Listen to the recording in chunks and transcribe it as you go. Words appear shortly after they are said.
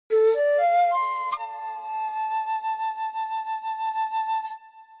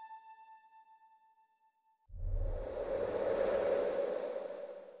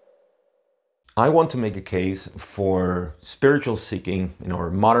I want to make a case for spiritual seeking in our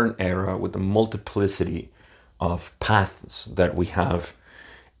modern era with the multiplicity of paths that we have.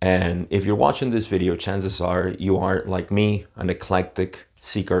 And if you're watching this video, chances are you are, like me, an eclectic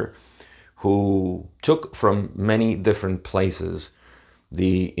seeker who took from many different places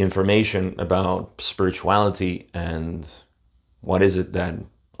the information about spirituality and what is it that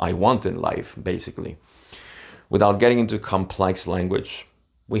I want in life, basically. Without getting into complex language,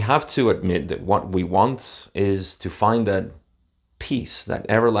 we have to admit that what we want is to find that peace, that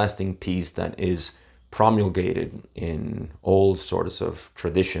everlasting peace that is promulgated in all sorts of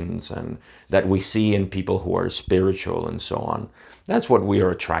traditions and that we see in people who are spiritual and so on. That's what we are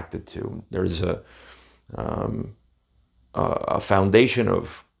attracted to. There's a foundation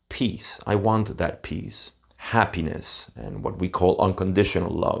of peace. I want that peace, happiness, and what we call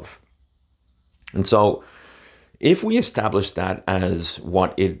unconditional love. And so if we establish that as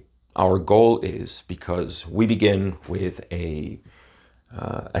what our goal is, because we begin with a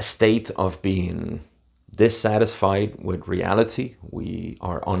state of being dissatisfied with reality, we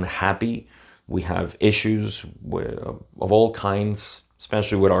are unhappy, we have issues of all kinds,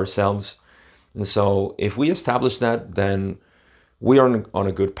 especially with ourselves. And so if we establish that, then we are on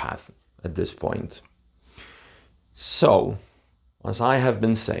a good path at this point. So, as I have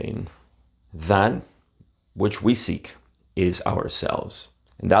been saying, that which we seek is ourselves.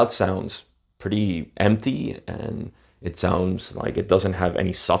 And that sounds pretty empty, and it sounds like it doesn't have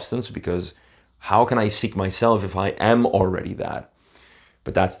any substance, because how can I seek myself if I am already that?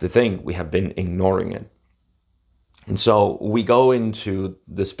 But that's the thing, we have been ignoring it. And so we go into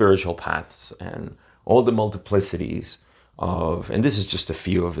the spiritual paths and all the multiplicities of, and this is just a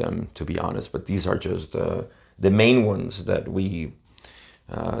few of them, to be honest, but these are just the main ones that we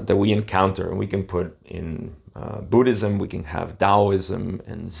encounter. And we can put in Buddhism, we can have Taoism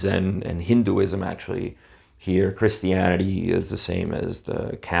and Zen and Hinduism. Actually here, Christianity is the same as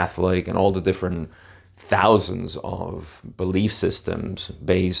the Catholic and all the different thousands of belief systems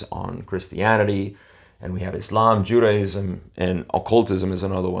based on Christianity. And we have Islam, Judaism, and occultism is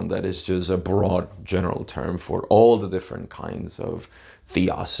another one that is just a broad general term for all the different kinds of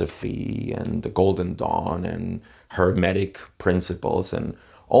theosophy and the Golden Dawn and Hermetic principles and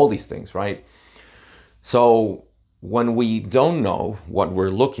all these things, right? So when we don't know what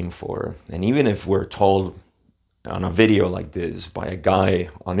we're looking for, and even if we're told on a video like this by a guy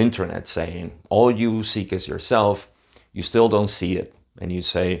on internet saying, all you seek is yourself, you still don't see it. And you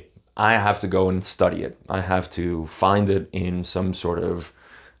say, I have to go and study it. I have to find it in some sort of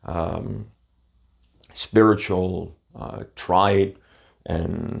spiritual, tried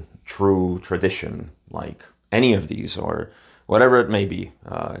and true tradition, like any of these, or whatever it may be.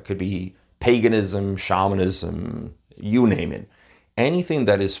 It could be paganism, shamanism, you name it. Anything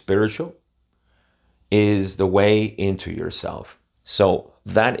that is spiritual is the way into yourself. So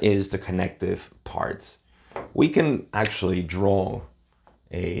that is the connective part. We can actually draw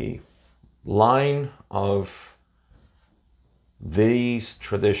a line of these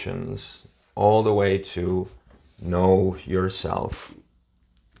traditions all the way to know yourself,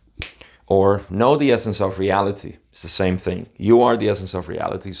 or know the essence of reality. It's the same thing. You are the essence of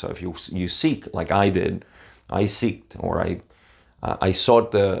reality. So if you seek, like I did, I seeked, or I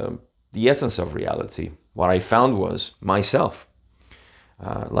sought the essence of reality. What I found was myself.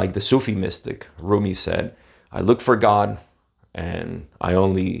 Like the Sufi mystic Rumi said, I looked for God and I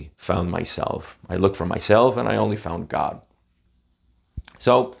only found myself. I looked for myself and I only found God.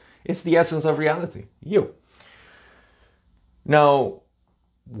 So it's the essence of reality, you. Now,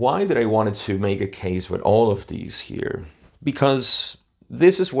 why did I want to make a case with all of these here? Because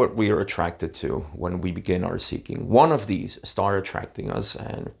this is what we are attracted to when we begin our seeking. One of these start attracting us,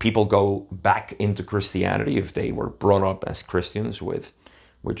 and people go back into Christianity if they were brought up as Christians,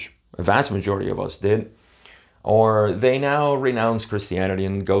 which a vast majority of us did. Or they now renounce Christianity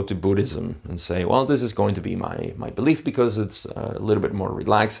and go to Buddhism and say, well, this is going to be my belief because it's a little bit more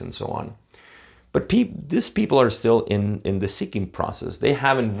relaxed and so on. But these people are still in the seeking process. They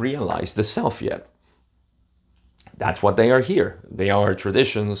haven't realized the self yet. That's what they are here. They are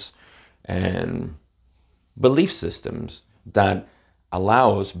traditions and belief systems that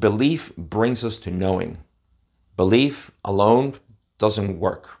belief brings us to knowing. Belief alone doesn't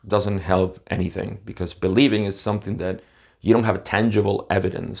work, doesn't help anything, because believing is something that you don't have tangible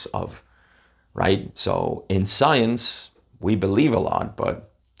evidence of, right? So in science, we believe a lot,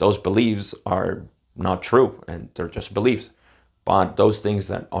 but those beliefs are not true and they're just beliefs. But those things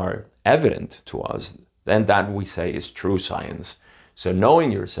that are evident to us, then that we say is true science. So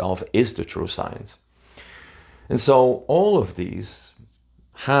knowing yourself is the true science. And so all of these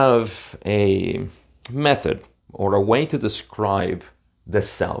have a method or a way to describe the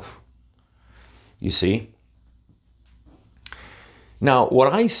self. You see? Now,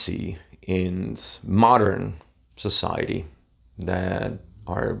 what I see in modern society that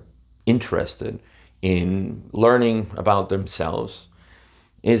are interested in learning about themselves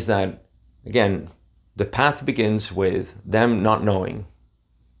is that, again, the path begins with them not knowing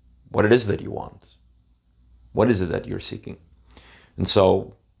what it is that you want. What is it that you're seeking? And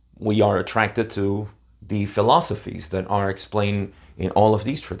so we are attracted to the philosophies that are explained in all of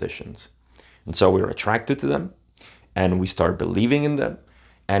these traditions. And so we're attracted to them, and we start believing in them,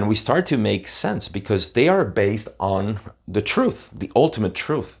 and we start to make sense because they are based on the truth, the ultimate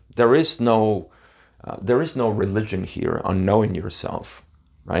truth. There is no religion here on knowing yourself,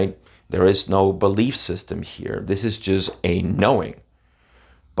 right? There is no belief system here. This is just a knowing.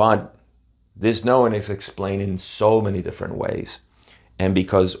 But this knowing is explained in so many different ways. And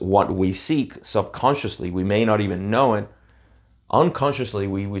because what we seek subconsciously, we may not even know it, unconsciously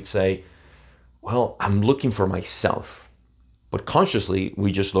we would say, well, I'm looking for myself. But consciously,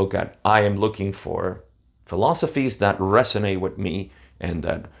 we just look at, I am looking for philosophies that resonate with me and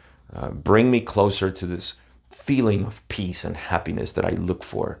that bring me closer to this feeling of peace and happiness that I look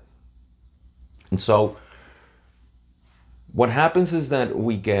for. And so what happens is that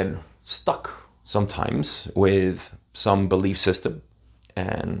we get stuck sometimes with some belief system.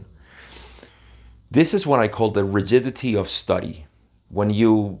 And this is what I call the rigidity of study. When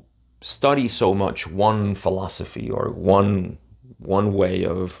you study so much one philosophy or one way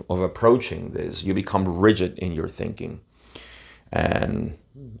of approaching this, you become rigid in your thinking. And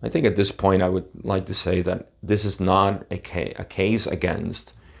I think at this point I would like to say that this is not a case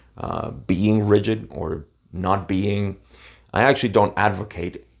against being rigid or not being. I actually don't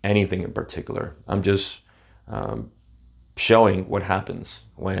advocate anything in particular. I'm just showing what happens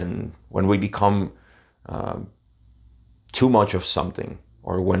when we become too much of something,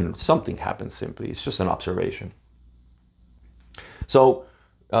 or when something happens simply. It's just an observation. So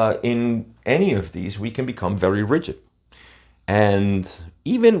in any of these, we can become very rigid. And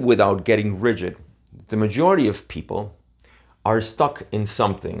even without getting rigid, the majority of people are stuck in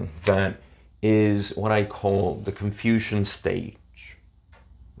something that is what I call the confusion stage,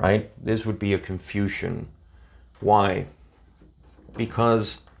 right? This would be a confusion. Why?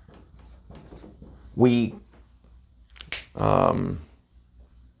 Because we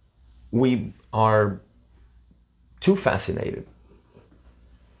are too fascinated,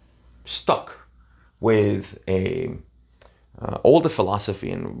 stuck with all the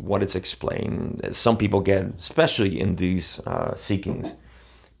philosophy and what it's explained. Some people get, especially in these seekings,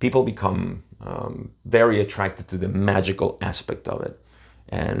 people become very attracted to the magical aspect of it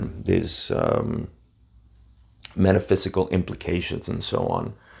and these metaphysical implications and so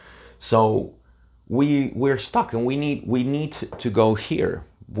on. So we're stuck, and we need to go here.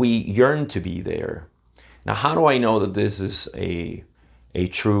 We yearn to be there. Now, how do I know that this is a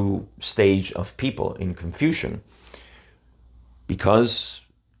true stage of people in confusion? Because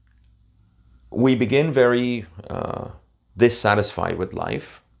we begin very dissatisfied with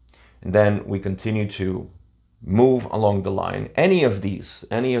life, and then we continue to move along the line. Any of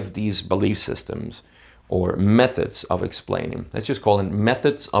these belief systems or methods of explaining, let's just call it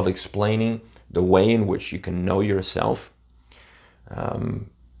methods of explaining the way in which you can know yourself,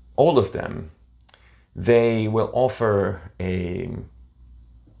 all of them, they will offer a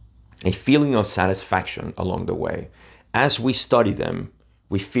feeling of satisfaction along the way. As we study them,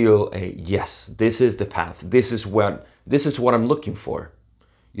 we feel yes, this is the path. This is what I'm looking for.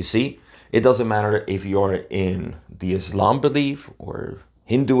 You see, it doesn't matter if you're in the Islam belief or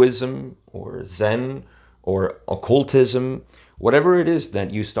Hinduism or Zen or occultism, whatever it is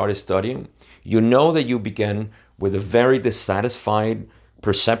that you started studying, you know that you begin with a very dissatisfied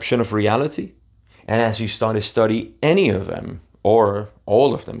perception of reality. And as you start to study any of them or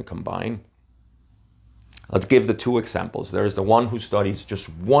all of them combined, let's give the two examples. There is the one who studies just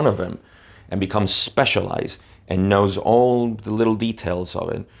one of them and becomes specialized and knows all the little details of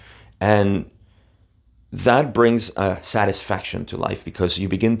it. And that brings a satisfaction to life because you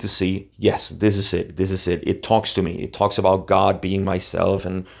begin to see, yes, this is it. It talks to me. It talks about God being myself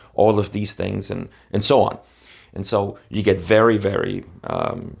and all of these things and so on. And so you get very, very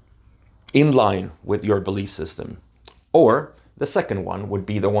in line with your belief system. Or the second one would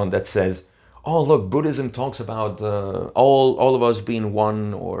be the one that says, oh, look, Buddhism talks about all of us being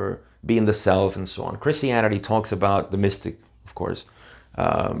one or being the self and so on. Christianity talks about the mystic, of course.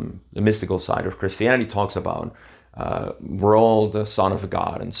 The mystical side of Christianity talks about we're all the son of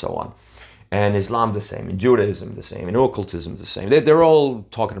God and so on. And Islam the same, and Judaism the same, and occultism the same. They're all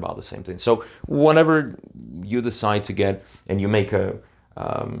talking about the same thing. So whenever you decide to get and you make a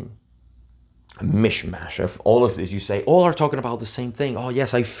mishmash of all of this, you say, all are talking about the same thing. Oh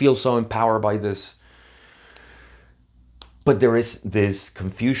yes, I feel so empowered by this. But there is this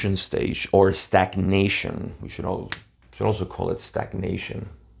confusion stage or stagnation. We should also call it stagnation.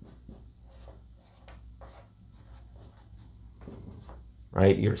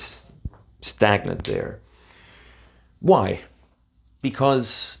 Right? You're stagnant there. Why?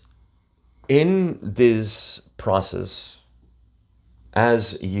 Because in this process,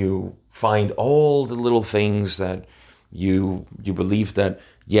 as you find all the little things that you believe that,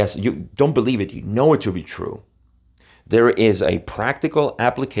 yes, you don't believe it, you know it to be true, there is a practical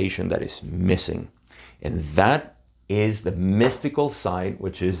application that is missing. And that is the mystical side,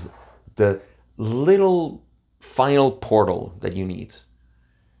 which is the little final portal that you need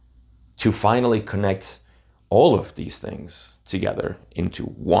to finally connect all of these things together into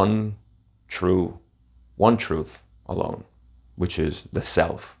one truth alone, which is the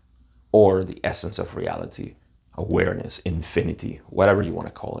self, or the essence of reality, awareness, infinity, whatever you want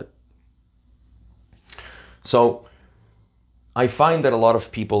to call it. So I find that a lot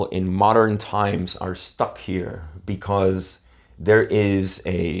of people in modern times are stuck here because there is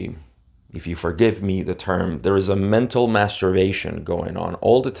if you forgive me the term, there is a mental masturbation going on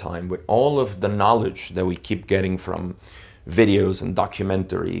all the time with all of the knowledge that we keep getting from videos and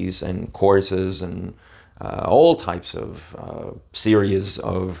documentaries and courses and all types of series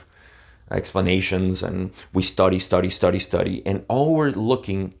of explanations, and we study, and all we're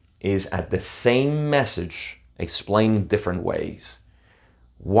looking is at the same message explained different ways.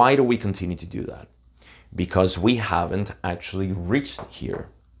 Why do we continue to do that? Because we haven't actually reached here.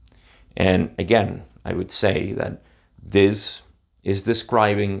 And again, I would say that this is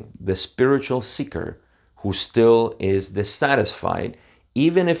describing the spiritual seeker who still is dissatisfied,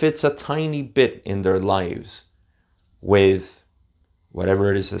 even if it's a tiny bit in their lives, with whatever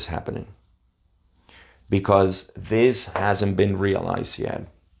it is that's happening. Because this hasn't been realized yet.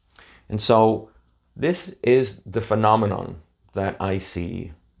 And so this is the phenomenon that I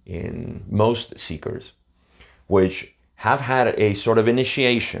see in most seekers, which have had a sort of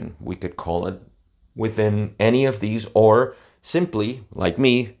initiation, we could call it, within any of these, or simply, like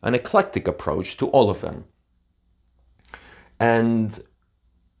me, an eclectic approach to all of them. And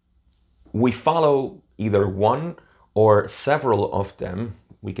we follow either one or several of them.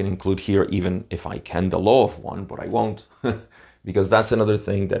 We can include here, even if I can, the law of one, but I won't, because that's another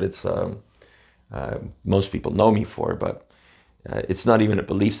thing that it's most people know me for, but it's not even a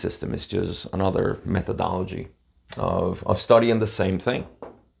belief system. It's just another methodology of studying the same thing,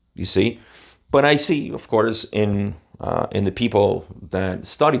 you see. But I see, of course, in the people that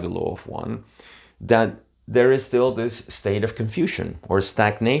study the law of one, that there is still this state of confusion or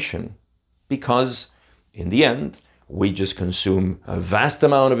stagnation, because in the end, we just consume a vast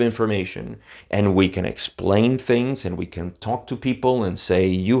amount of information, and we can explain things, and we can talk to people and say,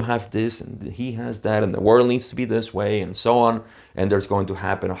 you have this and he has that, and the world needs to be this way, and so on, and there's going to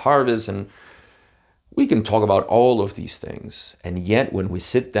happen a harvest, and we can talk about all of these things. And yet when we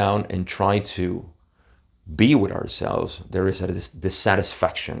sit down and try to be with ourselves, there is a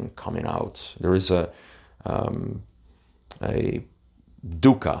dissatisfaction coming out. There is a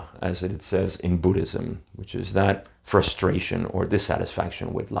dukkha, as it says in Buddhism, which is that frustration or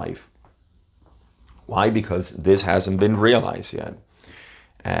dissatisfaction with life. Why? Because this hasn't been realized yet.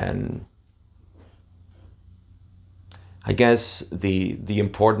 And I guess the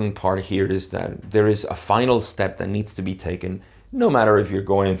important part here is that there is a final step that needs to be taken, no matter if you're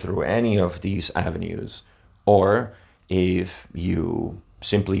going through any of these avenues, or if you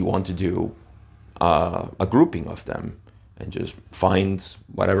simply want to do a grouping of them and just find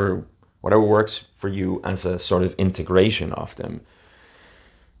whatever works for you as a sort of integration of them.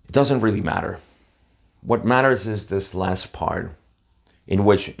 It doesn't really matter. What matters is this last part, in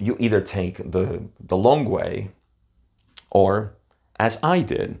which you either take the long way, or, as I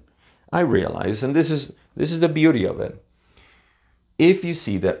did, I realized, and this is the beauty of it, if you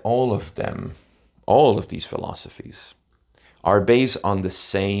see that all of these philosophies are based on the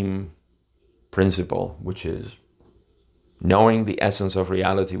same principle, which is knowing the essence of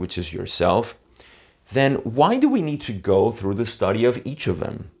reality, which is yourself, then why do we need to go through the study of each of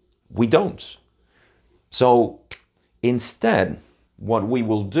them? We don't. So instead, what we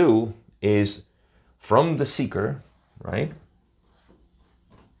will do is, from the seeker, right?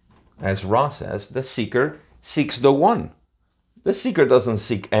 As Ra says, the seeker seeks the one. The seeker doesn't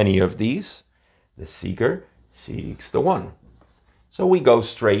seek any of these. The seeker seeks the one. So we go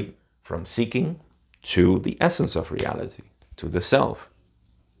straight from seeking to the essence of reality, to the self.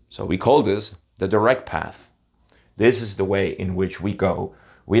 So we call this the direct path. This is the way in which we go.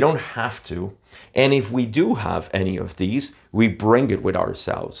 We don't have to. And if we do have any of these, we bring it with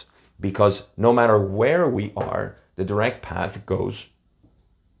ourselves. Because no matter where we are, the direct path goes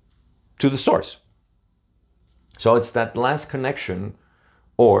to the source. So it's that last connection,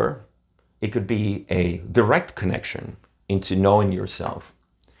 or it could be a direct connection into knowing yourself.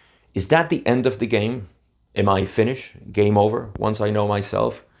 Is that the end of the game? Am I finished? Game over once I know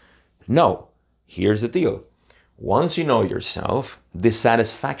myself? No. Here's the deal. Once you know yourself,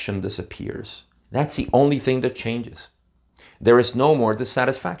 dissatisfaction disappears. That's the only thing that changes. There is no more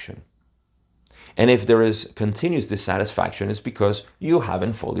dissatisfaction. And if there is continuous dissatisfaction, it's because you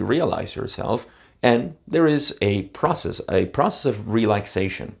haven't fully realized yourself, and there is a process of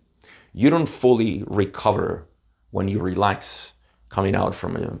relaxation. You don't fully recover when you relax coming out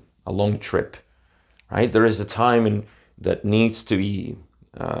from a long trip, right? There is a time that needs to be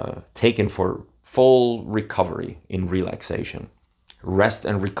taken for full recovery in relaxation. Rest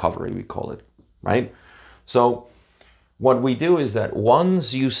and recovery, we call it, right? So what we do is that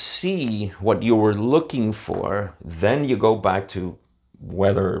once you see what you were looking for, then you go back to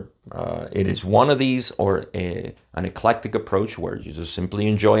whether it is one of these or an eclectic approach where you just simply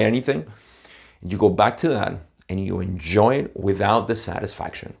enjoy anything. You go back to that and you enjoy it without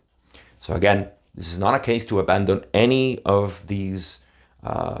dissatisfaction. So again, this is not a case to abandon any of these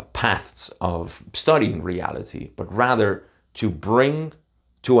paths of studying reality, but rather to bring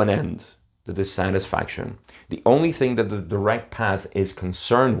to an end the dissatisfaction. The only thing that the direct path is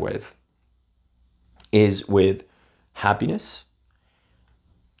concerned with is with happiness.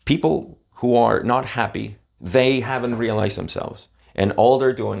 People who are not happy, they haven't realized themselves. And all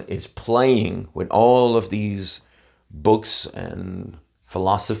they're doing is playing with all of these books and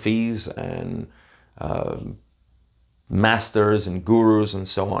philosophies and masters and gurus and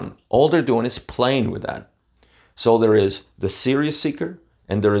so on. All they're doing is playing with that. So there is the serious seeker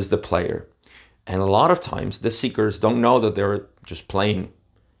and there is the player. And a lot of times the seekers don't know that they're just playing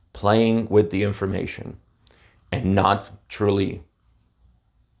with the information and not truly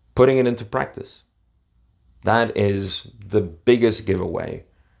putting it into practice. That is the biggest giveaway.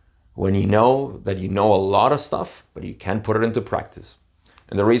 When you know that you know a lot of stuff, but you can't put it into practice.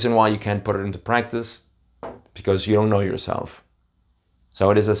 And the reason why you can't put it into practice, because you don't know yourself. So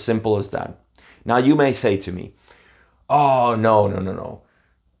it is as simple as that. Now you may say to me, oh, no.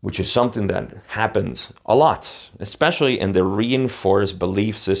 Which is something that happens a lot, especially in the reinforced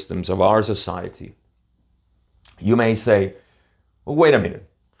belief systems of our society. You may say, well, wait a minute.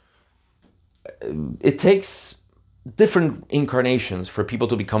 It takes different incarnations for people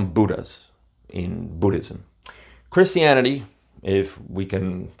to become Buddhas in Buddhism. Christianity, if we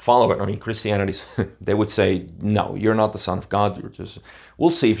can follow it, Christianity, they would say, no, you're not the son of God.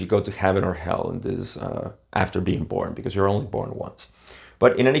 We'll see if you go to heaven or hell in this, after being born, because you're only born once.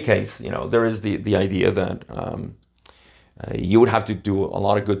 But in any case, there is the idea that you would have to do a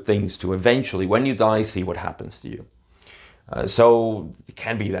lot of good things to eventually, when you die, see what happens to you. So it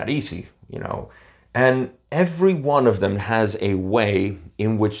can't be that easy, And every one of them has a way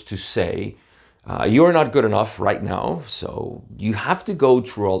in which to say, you're not good enough right now, so you have to go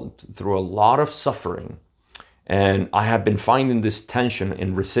through a lot of suffering. And I have been finding this tension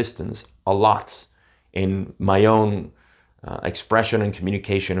and resistance a lot in my own expression and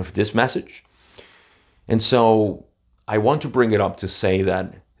communication of this message. And so I want to bring it up to say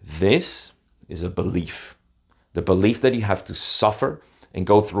that this is a belief. The belief that you have to suffer and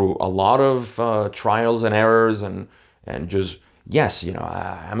go through a lot of trials and errors and just, yes,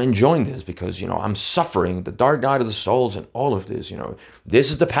 I'm enjoying this because, I'm suffering the dark night of the souls and all of this, this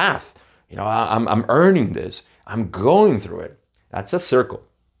is the path. I'm earning this. I'm going through it. That's a circle.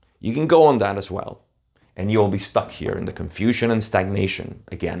 You can go on that as well. And you'll be stuck here in the confusion and stagnation,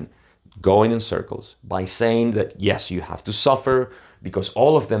 again, going in circles by saying that, yes, you have to suffer because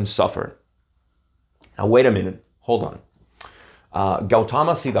all of them suffer. Now, wait a minute. Hold on.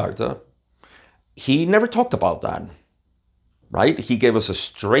 Gautama Siddhartha, he never talked about that, right? He gave us a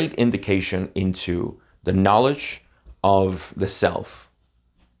straight indication into the knowledge of the self.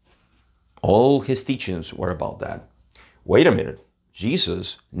 All his teachings were about that. Wait a minute.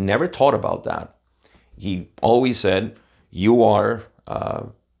 Jesus never taught about that. He always said, you are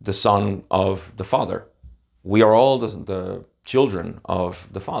the son of the Father. We are all the children of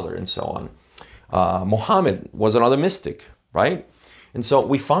the Father, and so on. Muhammad was another mystic, right? And so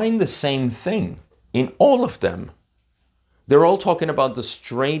we find the same thing in all of them. They're all talking about the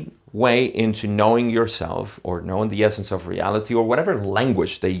straight way into knowing yourself or knowing the essence of reality or whatever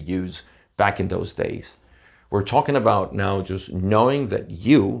language they use back in those days. We're talking about now just knowing that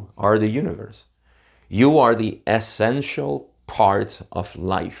you are the universe. You are the essential part of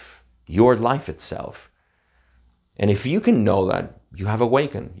life, your life itself. And if you can know that, you have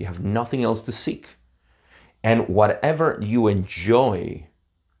awakened. You have nothing else to seek. And whatever you enjoy,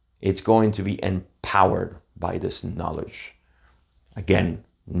 it's going to be empowered by this knowledge. Again,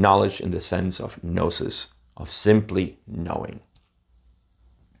 knowledge in the sense of gnosis, of simply knowing.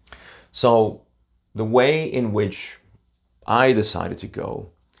 So the way in which I decided to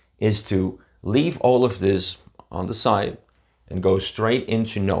go is to leave all of this on the side and go straight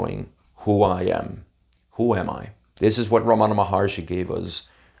into knowing who I am. Who am I? This is what Ramana Maharshi gave us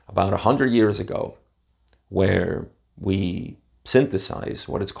about 100 years ago, where we synthesize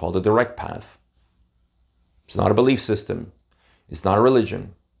what is called a direct path. It's not a belief system. It's not a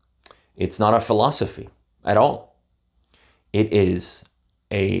religion. It's not a philosophy at all. It is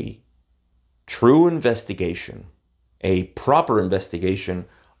a true investigation, a proper investigation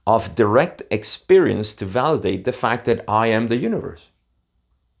of direct experience to validate the fact that I am the universe.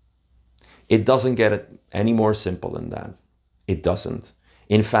 It doesn't get any more simple than that. It doesn't.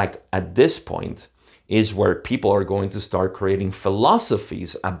 In fact, at this point is where people are going to start creating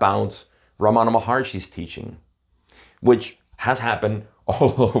philosophies about Ramana Maharshi's teaching, which has happened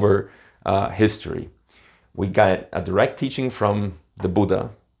all over history. We got a direct teaching from the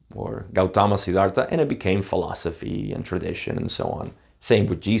Buddha or Gautama Siddhartha, and it became philosophy and tradition and so on. Same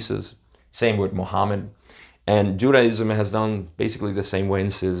with Jesus, same with Muhammad. And Judaism has done basically the same way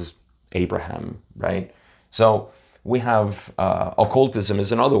since Abraham, right? So we have occultism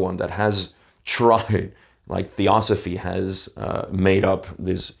is another one that has tried, like Theosophy has made up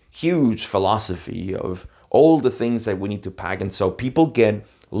this huge philosophy of all the things that we need to pack. And so people get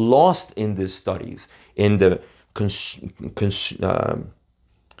lost in these studies, in the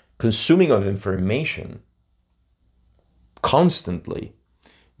consuming of information constantly,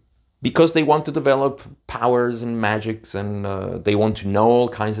 because they want to develop powers and magics and they want to know all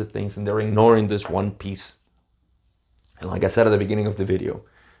kinds of things, and they're ignoring this one piece. And like I said at the beginning of the video,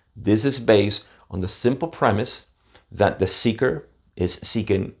 this is based on the simple premise that the seeker is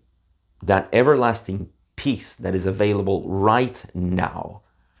seeking that everlasting peace that is available right now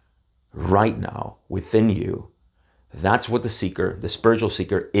within you. That's what the seeker, the spiritual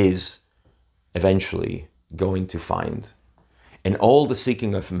seeker, is eventually going to find. And all the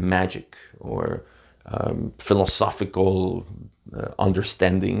seeking of magic or philosophical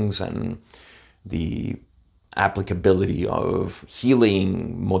understandings and the applicability of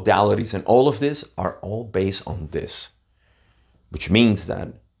healing modalities and all of this are all based on this. Which means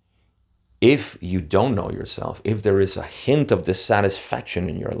that if you don't know yourself, if there is a hint of dissatisfaction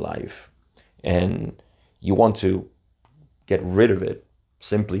in your life and you want to get rid of it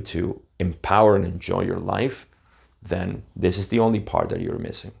simply to empower and enjoy your life, then this is the only part that you're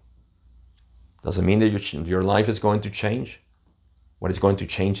missing. Doesn't mean that your life is going to change. What is going to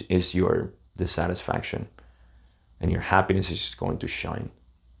change is your dissatisfaction, and your happiness is just going to shine.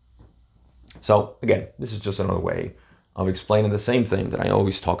 So again, this is just another way of explaining the same thing that I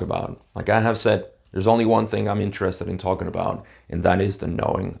always talk about. Like I have said, there's only one thing I'm interested in talking about, and that is the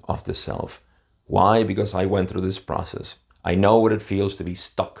knowing of the self. Why? Because I went through this process. I know what it feels to be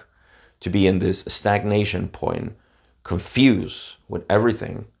stuck, to be in this stagnation point, confused with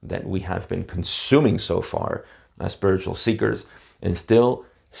everything that we have been consuming so far as spiritual seekers, and still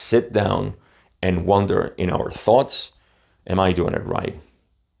sit down and wonder in our thoughts, am I doing it right?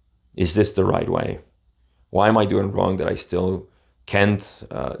 Is this the right way? Why am I doing wrong that I still can't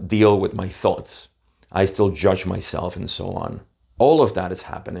deal with my thoughts? I still judge myself and so on. All of that is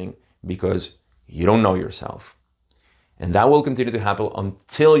happening because you don't know yourself. And that will continue to happen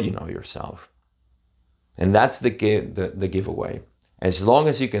until you know yourself. And that's the giveaway. As long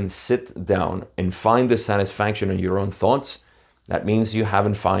as you can sit down and find the satisfaction in your own thoughts, that means you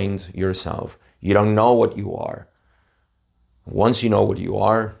haven't found yourself. You don't know what you are. Once you know what you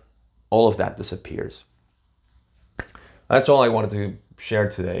are, all of that disappears. That's all I wanted to share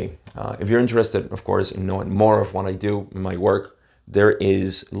today. If you're interested, of course, in knowing more of what I do in my work, there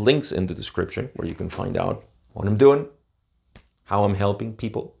is links in the description where you can find out what I'm doing, how I'm helping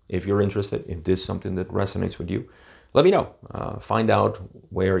people. If you're interested, if this is something that resonates with you, let me know. Find out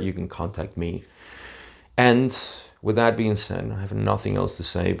where you can contact me. And with that being said, I have nothing else to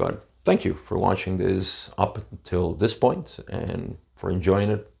say, but thank you for watching this up until this point and for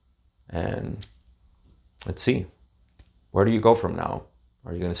enjoying it. And let's see, where do you go from now?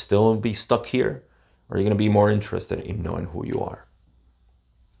 Are you going to still be stuck here? Or are you going to be more interested in knowing who you are?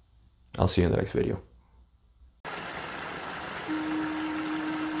 I'll see you in the next video.